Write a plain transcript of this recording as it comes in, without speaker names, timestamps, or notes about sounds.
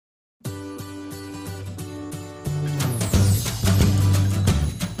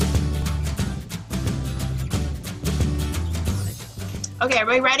Okay,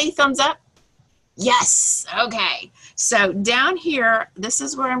 everybody ready? Thumbs up. Yes, okay. So down here, this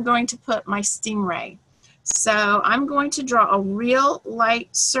is where I'm going to put my stingray. So I'm going to draw a real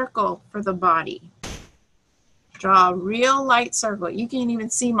light circle for the body. Draw a real light circle. You can't even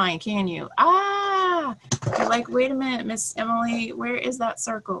see mine, can you? Ah, you're like, wait a minute, Miss Emily, where is that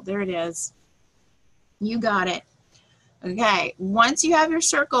circle? There it is. You got it. Okay, once you have your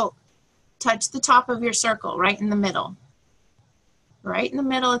circle, touch the top of your circle right in the middle. Right in the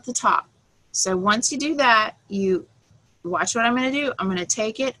middle at the top. So once you do that, you watch what I'm going to do. I'm going to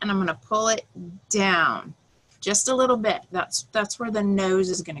take it and I'm going to pull it down just a little bit. That's where the nose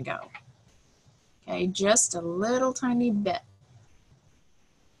is going to go. Okay, just a little tiny bit.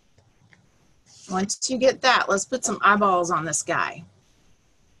 Once you get that, let's put some eyeballs on this guy.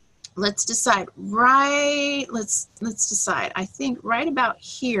 Let's decide let's decide. I think right about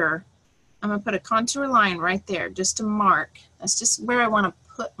here, I'm going to put a contour line right there just to mark. That's just where I want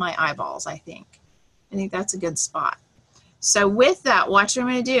to put my eyeballs, I think. I think that's a good spot. So with that, watch what I'm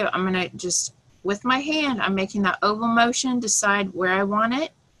going to do. I'm going to just, with my hand, I'm making that oval motion, decide where I want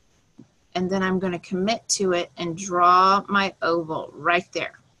it, and then I'm going to commit to it and draw my oval right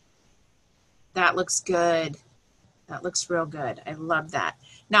there. That looks good. That looks real good. I love that.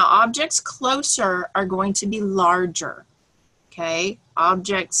 Now, objects closer are going to be larger. Okay,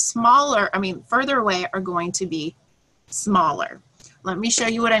 objects smaller, further away are going to be smaller. Let me show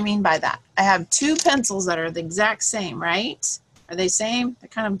you what I mean by that. I have two pencils that are the exact same, right? Are they same? They're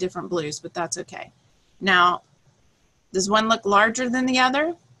kind of different blues, but that's okay. Now, does one look larger than the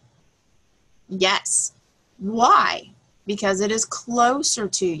other? Yes. Why? Because it is closer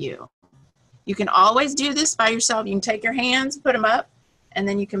to you. You can always do this by yourself. You can take your hands, put them up, and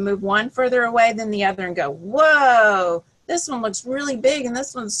then you can move one further away than the other and go, whoa, this one looks really big and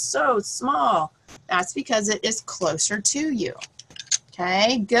this one's so small. That's because it is closer to you.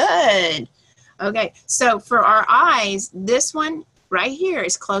 Okay, good. Okay, so for our eyes, this one right here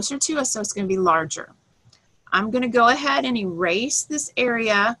is closer to us, so it's going to be larger. I'm going to go ahead and erase this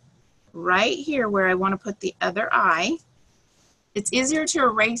area right here where I want to put the other eye. It's easier to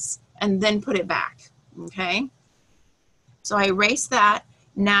erase and then put it back, okay? So I erase that.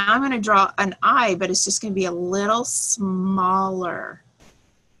 Now I'm going to draw an eye, but it's just going to be a little smaller.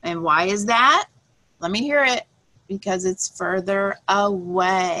 And why is that? Let me hear it. Because it's further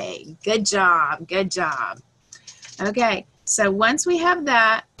away. Good job, good job. Okay, so once we have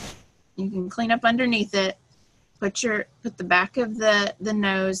that, you can clean up underneath it. Put the back of the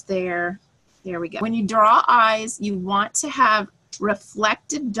nose there. There we go. When you draw eyes, you want to have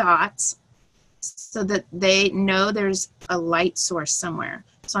reflected dots so that they know there's a light source somewhere.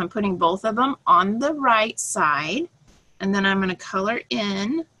 So I'm putting both of them on the right side, and then I'm going to color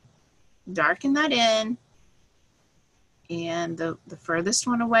in, darken that in, and the furthest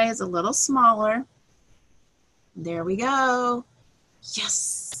one away is a little smaller. There we go. Yes,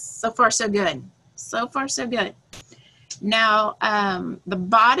 so far so good. So far so good. Now, the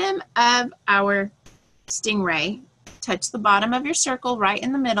bottom of our stingray, touch the bottom of your circle right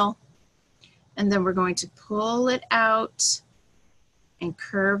in the middle, and then we're going to pull it out and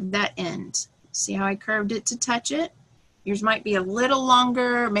curve that end. See how I curved it to touch it? Yours might be a little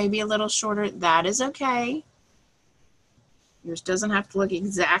longer, maybe a little shorter. That is okay. Yours doesn't have to look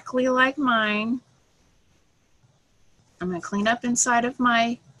exactly like mine. I'm going to clean up inside of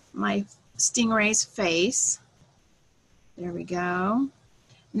my stingray's face. There we go.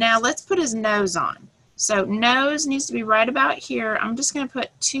 Now let's put his nose on. So nose needs to be right about here. I'm just going to put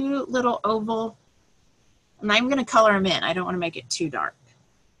two little oval, and I'm going to color them in. I don't want to make it too dark.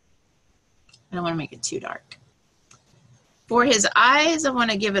 I don't want to make it too dark. For his eyes, I want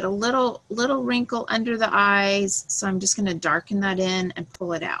to give it a little wrinkle under the eyes, so I'm just going to darken that in and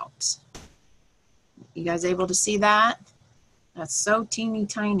pull it out. You guys able to see that? That's so teeny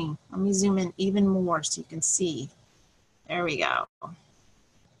tiny. Let me zoom in even more so you can see. There we go.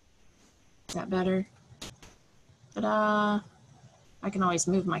 Is that better? Ta-da! I can always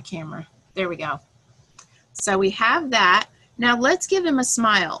move my camera. There we go. So we have that. Now let's give him a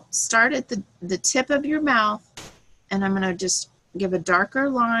smile. Start at the tip of your mouth, and I'm going to just give a darker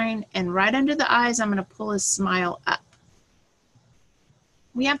line, and right under the eyes, I'm going to pull his smile up.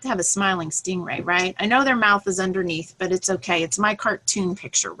 We have to have a smiling stingray, right? I know their mouth is underneath, but it's okay. It's my cartoon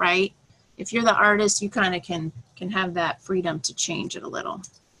picture, right? If you're the artist, you kind of can have that freedom to change it a little.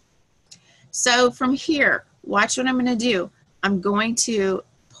 So from here, watch what I'm going to do. I'm going to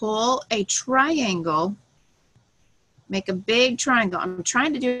pull a triangle, make a big triangle. I'm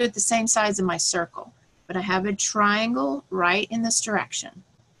trying to do it the same size as my circle, but I have a triangle right in this direction.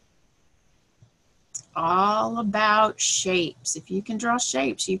 all about shapes. If you can draw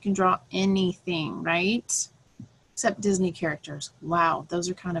shapes, you can draw anything, right? Except Disney characters. Wow, those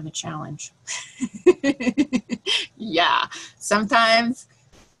are kind of a challenge. Yeah, sometimes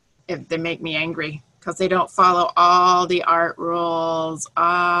if they make me angry because they don't follow all the art rules.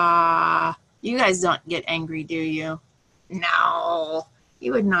 You guys don't get angry, do you? No,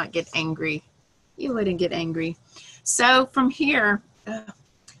 you would not get angry. You wouldn't get angry. So from here,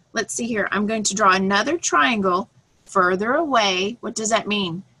 let's see here. I'm going to draw another triangle further away. What does that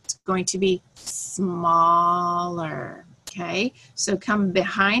mean? It's going to be smaller. Okay, so come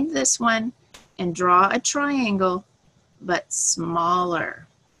behind this one and draw a triangle, but smaller.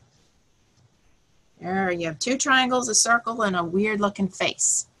 There, you have two triangles, a circle, and a weird looking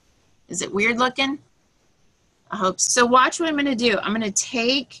face. Is it weird looking? I hope so. Watch what I'm going to do. I'm going to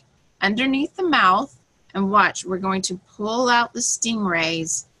take underneath the mouth and watch. We're going to pull out the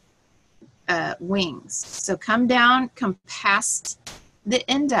stingray's wings. So come down, come past the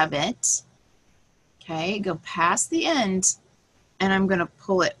end of it. Okay, go past the end, and I'm going to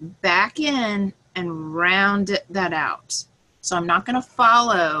pull it back in and round that out. So I'm not going to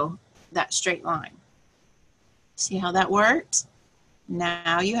follow that straight line. See how that worked?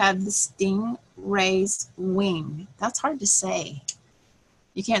 Now you have the stingray's wing. That's hard to say.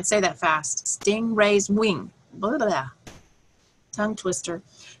 You can't say that fast. Stingray's wing. Blah, blah, blah. Tongue twister.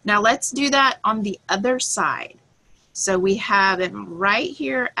 Now let's do that on the other side. So we have it right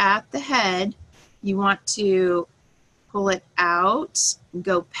here at the head. You want to pull it out,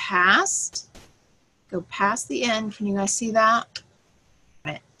 go past the end. Can you guys see that?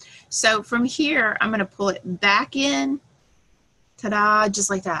 So from here, I'm going to pull it back in. Ta-da, just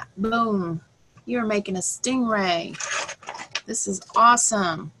like that. Boom. You're making a stingray. This is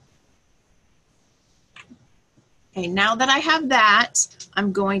awesome. Okay, now that I have that,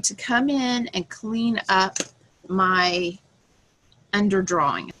 I'm going to come in and clean up my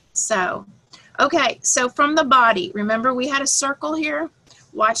underdrawing. So, okay, so from the body, remember we had a circle here?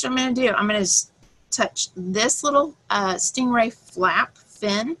 Watch what I'm going to do. I'm going to touch this little stingray flap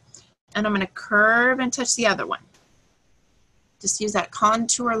fin, and I'm going to curve and touch the other one. Just use that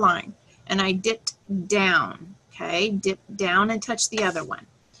contour line. And I dipped down, okay? Dip down and touch the other one.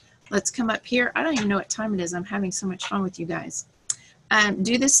 Let's come up here. I don't even know what time it is. I'm having so much fun with you guys.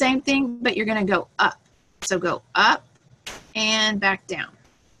 Do the same thing, but you're going to go up. So go up and back down.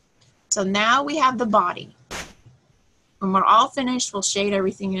 So now we have the body. When we're all finished, we'll shade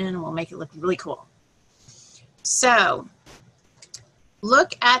everything in and we'll make it look really cool. So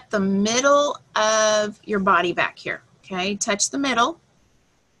look at the middle of your body back here. Okay, touch the middle.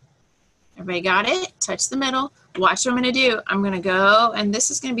 Everybody got it? Touch the middle. Watch what I'm going to do. I'm going to go, and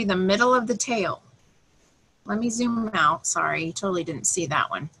this is going to be the middle of the tail. Let me zoom out. Sorry, you totally didn't see that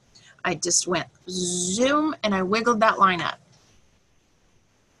one. I just went zoom, and I wiggled that line up.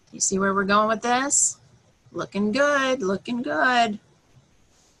 You see where we're going with this? Looking good, looking good.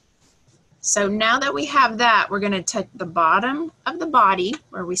 So now that we have that, we're going to touch the bottom of the body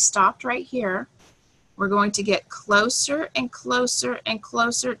where we stopped right here. We're going to get closer and closer and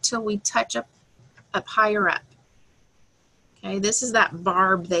closer till we touch up higher up. Okay, this is that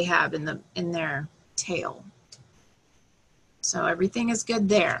barb they have in their tail. So everything is good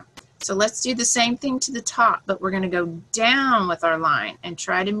there. So let's do the same thing to the top, but we're going to go down with our line and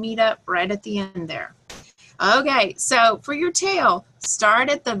try to meet up right at the end there. Okay, so for your tail, start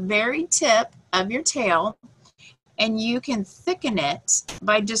at the very tip of your tail, and you can thicken it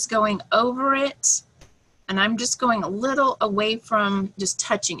by just going over it. And I'm just going a little away from just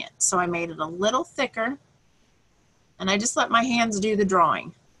touching it. So I made it a little thicker, and I just let my hands do the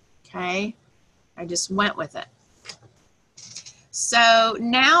drawing. Okay, I just went with it. So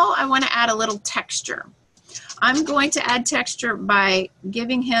now I want to add a little texture. I'm going to add texture by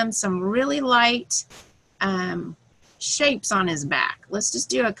giving him some really light shapes on his back. Let's just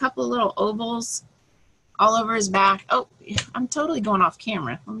do a couple of little ovals all over his back. Oh, I'm totally going off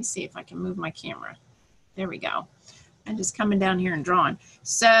camera. Let me see if I can move my camera. There we go. I'm just coming down here and drawing.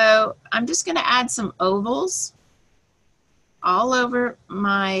 So I'm just going to add some ovals all over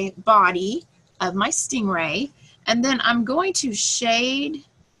my body of my stingray. And then I'm going to shade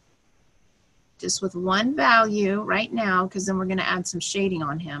just with one value right now, because then we're going to add some shading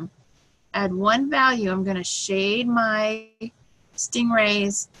on him. Add one value. I'm going to shade my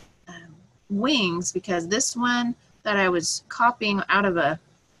stingray's wings, because this one that I was copying out of a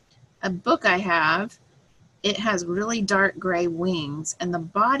book I have, it has really dark gray wings, and the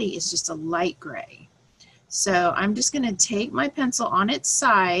body is just a light gray. So I'm just going to take my pencil on its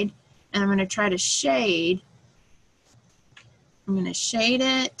side, and I'm going to try to shade. I'm going to shade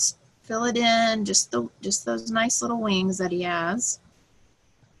it, fill it in, just those nice little wings that he has.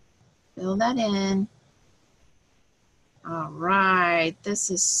 Fill that in. All right, this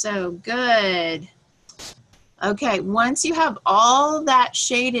is so good. Okay, once you have all that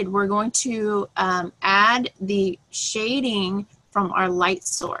shaded, we're going to add the shading from our light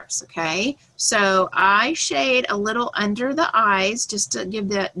source, okay? So I shade a little under the eyes just to give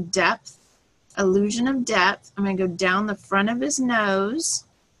that depth, illusion of depth. I'm gonna go down the front of his nose,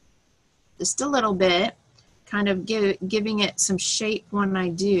 just a little bit, kind of giving it some shape when I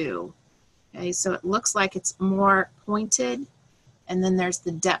do. Okay, so it looks like it's more pointed, and then there's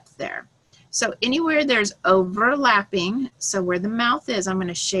the depth there. So anywhere there's overlapping, so where the mouth is, I'm going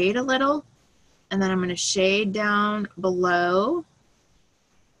to shade a little, and then I'm going to shade down below,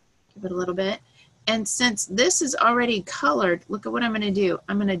 give it a little bit. And since this is already colored, look at what I'm going to do.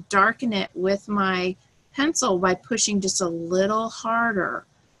 I'm going to darken it with my pencil by pushing just a little harder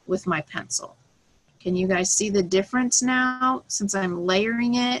with my pencil. Can you guys see the difference now? Since I'm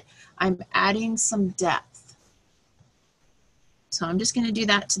layering it, I'm adding some depth. So I'm just going to do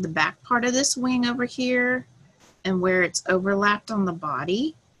that to the back part of this wing over here, and where it's overlapped on the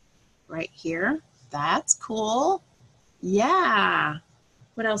body, right here. That's cool. Yeah.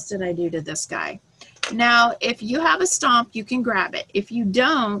 What else did I do to this guy? Now, if you have a stomp, you can grab it. If you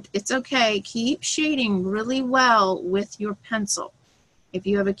don't, it's okay. Keep shading really well with your pencil. If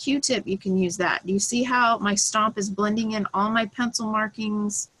you have a Q-tip, you can use that. Do you see how my stomp is blending in all my pencil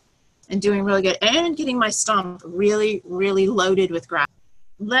markings and doing really good, and getting my stomp really, really loaded with grass?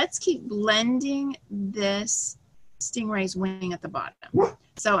 Let's keep blending this stingray's wing at the bottom.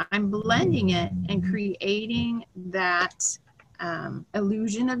 So I'm blending it and creating that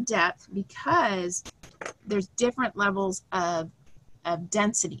illusion of depth, because there's different levels of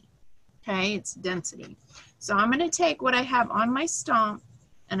density. Okay, it's density. So I'm going to take what I have on my stomp,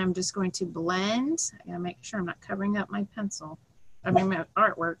 and I'm just going to blend. I got to make sure I'm not covering up my pencil, I mean my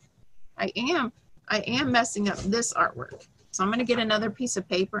artwork. I am messing up this artwork. So I'm going to get another piece of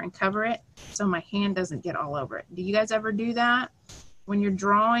paper and cover it so my hand doesn't get all over it. Do you guys ever do that? When you're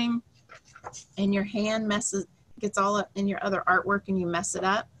drawing and your hand gets all up in your other artwork and you mess it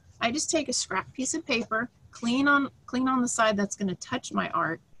up? I just take a scrap piece of paper, clean on the side that's going to touch my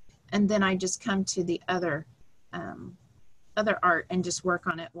art, and then I just come to the other art and just work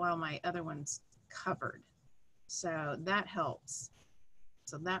on it while my other one's covered. So that helps.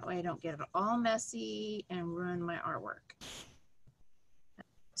 So that way I don't get it all messy and ruin my artwork.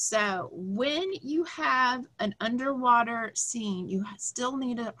 So when you have an underwater scene, you still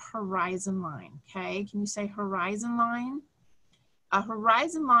need a horizon line, okay? Can you say horizon line? A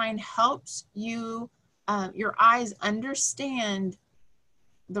horizon line helps you, your eyes understand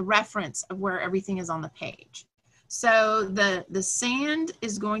the reference of where everything is on the page. So the sand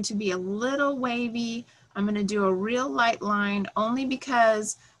is going to be a little wavy. I'm going to do a real light line only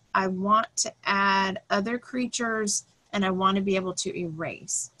because I want to add other creatures and I want to be able to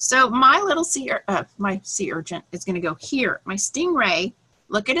erase. So my little sea urchin is going to go here. My stingray,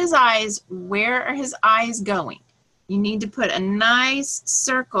 look at his eyes. Where are his eyes going? You need to put a nice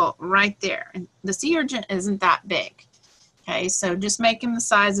circle right there. And the sea urchin isn't that big. Okay, so just make him the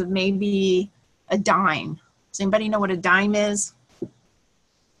size of maybe a dime. Does anybody know what a dime is?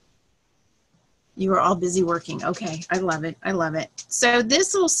 You are all busy working. Okay, I love it. I love it. So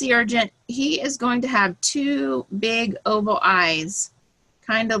this little sea urchin, he is going to have two big oval eyes,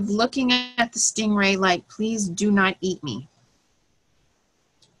 kind of looking at the stingray like, please do not eat me.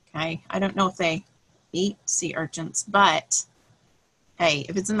 Okay, I don't know if they eat sea urchins, but hey,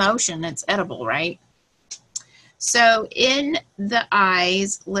 if it's in the ocean, it's edible, right? So in the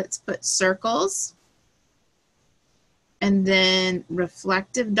eyes, let's put circles, and then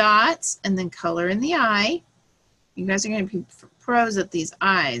reflective dots, and then color in the eye. You guys are going to be pros at these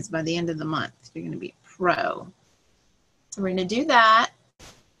eyes by the end of the month. You're going to be a pro. So we're going to do that.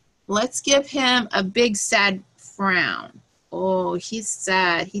 Let's give him a big sad frown. Oh, he's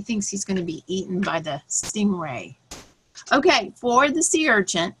sad. He thinks he's going to be eaten by the stingray. Okay, for the sea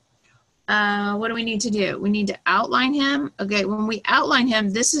urchin, what do we need to do? We need to outline him. Okay, when we outline him,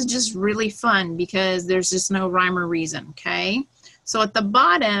 this is just really fun because there's just no rhyme or reason, okay? So at the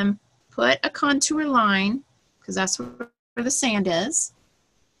bottom, put a contour line, because that's where the sand is.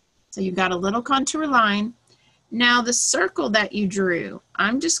 So you've got a little contour line. Now the circle that you drew,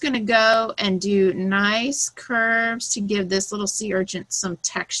 I'm just going to go and do nice curves to give this little sea urchin some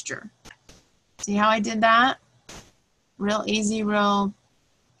texture. See how I did that? Real easy, real...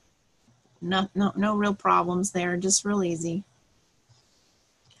 No real problems there, just real easy.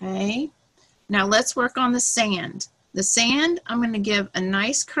 Okay, now let's work on the sand. The sand, I'm going to give a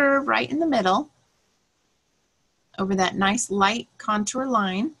nice curve right in the middle over that nice light contour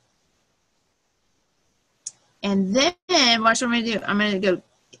line. And then watch what I'm going to do. I'm going to go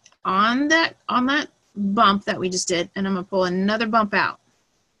on that bump that we just did, and I'm going to pull another bump out.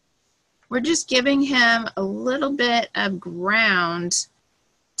 We're just giving him a little bit of ground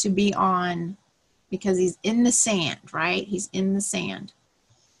to be on because he's in the sand, right? He's in the sand.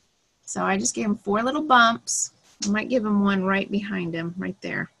 So I just gave him 4 little bumps. I might give him one right behind him, right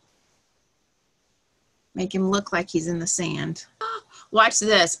there. Make him look like he's in the sand. Watch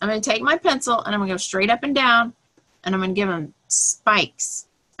this. I'm going to take my pencil and I'm going to go straight up and down, and I'm going to give him spikes.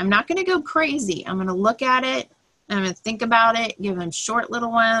 I'm not going to go crazy. I'm going to look at it, and I'm going to think about it, give him short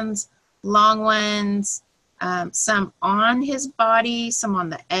little ones, long ones, some on his body, some on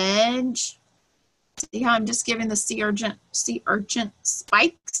the edge. See how I'm just giving the sea urchin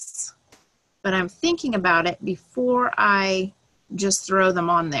spikes? But I'm thinking about it before I just throw them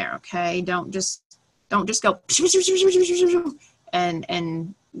on there, okay? Don't just go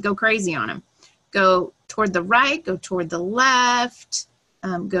and go crazy on them. Go toward the right, go toward the left,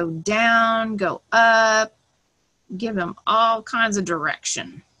 go down, go up, give them all kinds of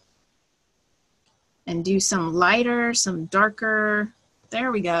direction. And do some lighter, some darker.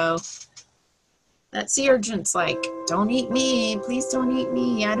 There we go. That sea urchin's like, don't eat me, please don't eat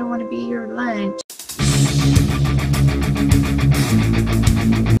me. I don't want to be your lunch.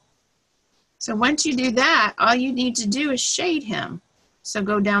 So once you do that, all you need to do is shade him. So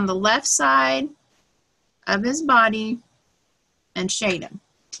go down the left side of his body and shade him.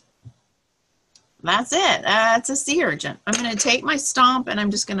 That's it. That's a sea urchin. I'm going to take my stomp and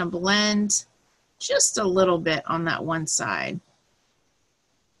I'm just going to blend just a little bit on that one side.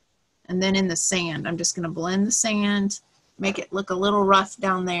 And then in the sand, I'm just going to blend the sand, make it look a little rough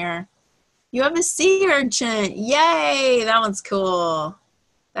down there. You have a sea urchin. Yay! That one's cool.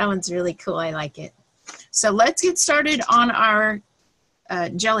 That one's really cool. I like it. So let's get started on our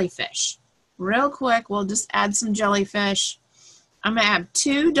jellyfish. Real quick, we'll just add some jellyfish. I'm going to have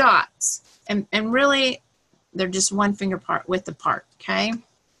 2 dots. And really, they're just 1 finger width apart, okay?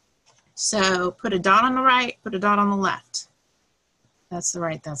 So put a dot on the right, put a dot on the left. That's the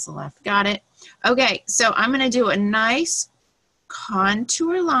right, that's the left. Got it. Okay, so I'm going to do a nice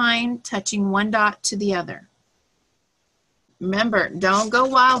contour line touching 1 dot to the other. Remember, don't go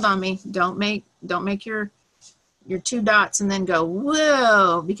wild on me. Don't make your 2 dots and then go,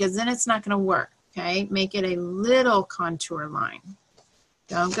 whoa, because then it's not going to work, okay? Make it a little contour line.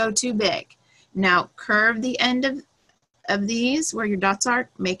 Don't go too big. Now, curve the end of these where your dots are,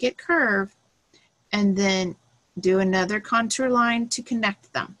 make it curve, and then do another contour line to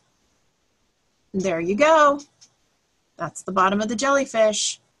connect them. There you go. That's the bottom of the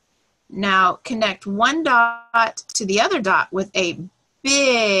jellyfish. Now connect 1 dot to the other dot with a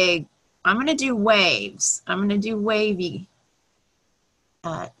big, I'm going to do waves. I'm going to do wavy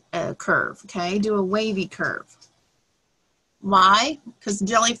curve, okay? Do a wavy curve. Why? Because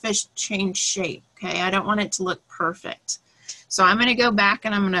jellyfish change shape, okay? I don't want it to look perfect. So I'm going to go back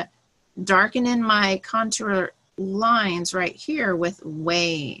and I'm going to darken in my contour lines right here with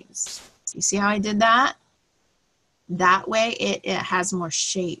waves. You see how I did that? That way it has more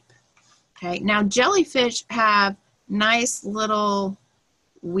shape. Okay, now jellyfish have nice little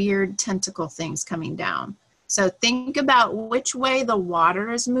weird tentacle things coming down. So think about which way the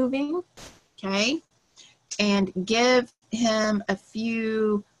water is moving, okay? And give him a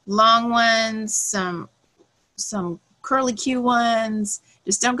few long ones, some curly Q ones.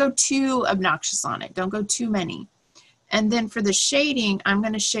 Just don't go too obnoxious on it. Don't go too many. And then for the shading, I'm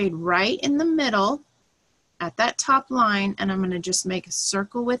going to shade right in the middle at that top line, and I'm going to just make a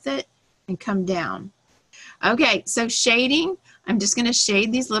circle with it and come down. Okay, so shading, I'm just going to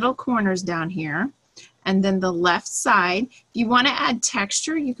shade these little corners down here. And then the left side, if you want to add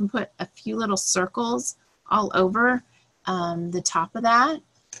texture, you can put a few little circles all over the top of that.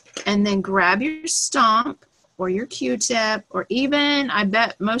 And then grab your stomp or your Q-tip, or even, I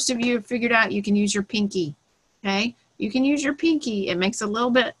bet most of you have figured out you can use your pinky, okay? You can use your pinky. It makes a little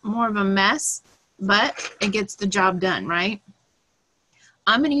bit more of a mess, but it gets the job done, right?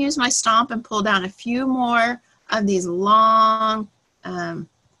 I'm going to use my stomp and pull down a few more of these long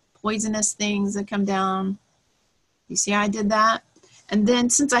poisonous things that come down. You see how I did that? And then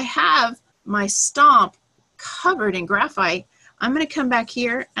since I have my stomp covered in graphite, I'm going to come back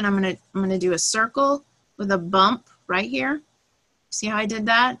here and I'm going to do a circle with a bump right here. See how I did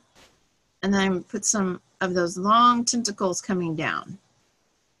that? And then I'm going to put some of those long tentacles coming down.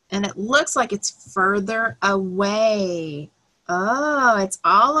 And it looks like it's further away. Oh, it's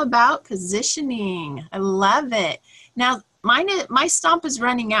all about positioning. I love it. Now, my stomp is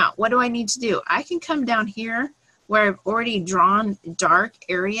running out. What do I need to do? I can come down here where I've already drawn dark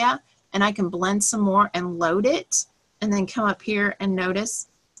area, and I can blend some more and load it, and then come up here and notice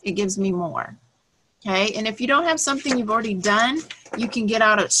it gives me more. Okay, and if you don't have something you've already done, you can get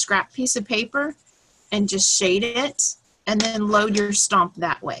out a scrap piece of paper and just shade it, and then load your stomp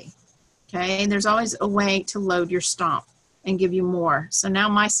that way. Okay, and there's always a way to load your stomp and give you more. So now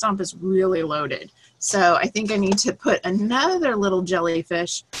my stomp is really loaded. So I think I need to put another little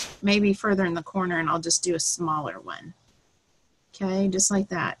jellyfish, maybe further in the corner, and I'll just do a smaller one. Okay, just like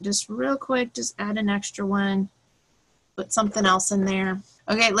that. Just real quick, just add an extra one. Put something else in there.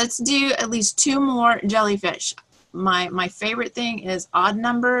 Okay, let's do at least 2 more jellyfish. My favorite thing is odd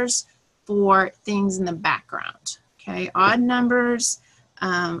numbers for things in the background. Okay, odd numbers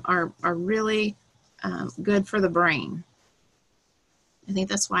are really good for the brain. I think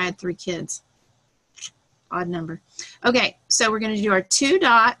that's why I had 3 kids. Odd number. Okay, so we're going to do our 2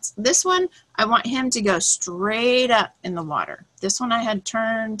 dots. This one, I want him to go straight up in the water. This one I had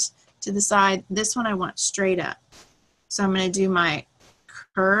turned to the side. This one I want straight up. So I'm going to do my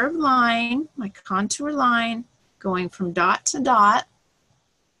curved line, my contour line, going from dot to dot.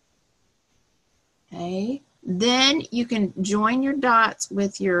 Okay, then you can join your dots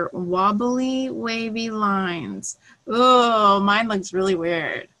with your wobbly, wavy lines. Oh, mine looks really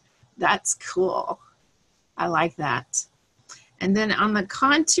weird. That's cool. I like that. And then on the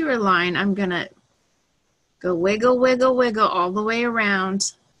contour line, I'm going to go wiggle, wiggle, wiggle all the way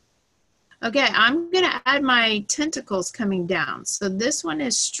around. Okay, I'm going to add my tentacles coming down. So this one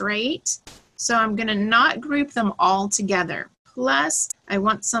is straight. So I'm going to not group them all together. Plus, I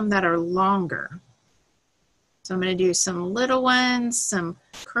want some that are longer. So I'm going to do some little ones, some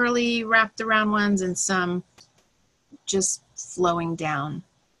curly wrapped around ones, and some just flowing down.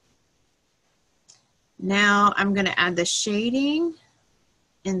 Now I'm going to add the shading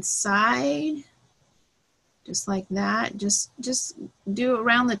inside, just like that. Just do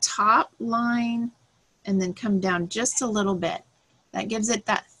around the top line and then come down just a little bit. That gives it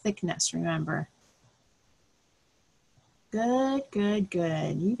that thickness, remember. Good, good,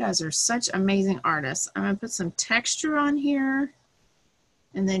 good. You guys are such amazing artists. I'm going to put some texture on here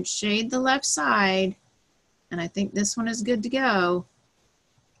and then shade the left side. And I think this one is good to go.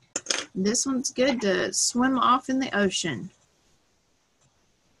 This one's good to swim off in the ocean.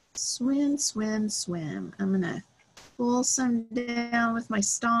 Swim, swim, swim. I'm going to pull some down with my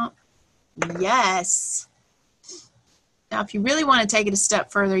stomp. Yes. Now, if you really want to take it a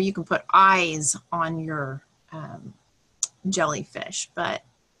step further, you can put eyes on your jellyfish. But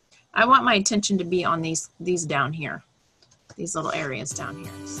I want my attention to be on these down here, these little areas down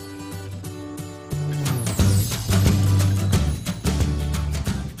here.